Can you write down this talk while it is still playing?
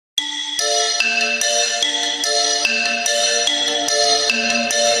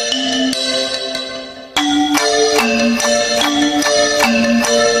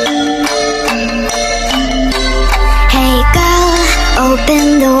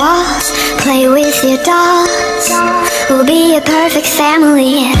walls, play with your dolls. We'll be a perfect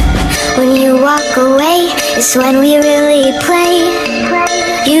family. When you walk away, it's when we really play.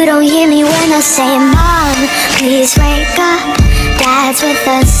 You don't hear me when I say, Mom, please wake up. Dad's with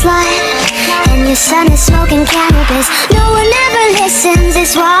a slut, and your son is smoking cannabis. No one ever listens,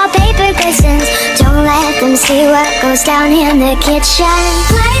 this wallpaper glistens. Don't let them see what goes down in the kitchen.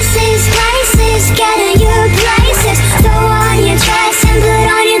 Places, places, get in your places. Throw on your dress and put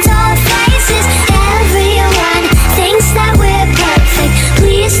on your doll faces. Everyone thinks that we're perfect.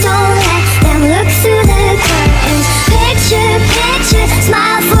 Please don't let them look through the curtains. Picture, picture,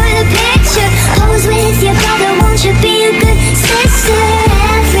 smile for the picture. Pose with your brother, won't you be a good sister?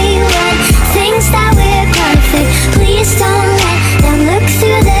 Everyone thinks that we're perfect. Please don't let them look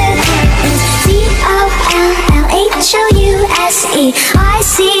through the curtains. dollhouse. I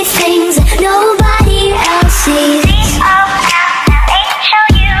see things that nobody else sees.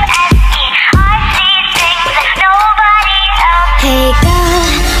 Hey girl,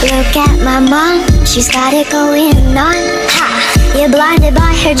 look at my mom, she's got it going on. Ha! You're blinded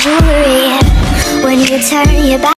by her jewelry. When you turn your back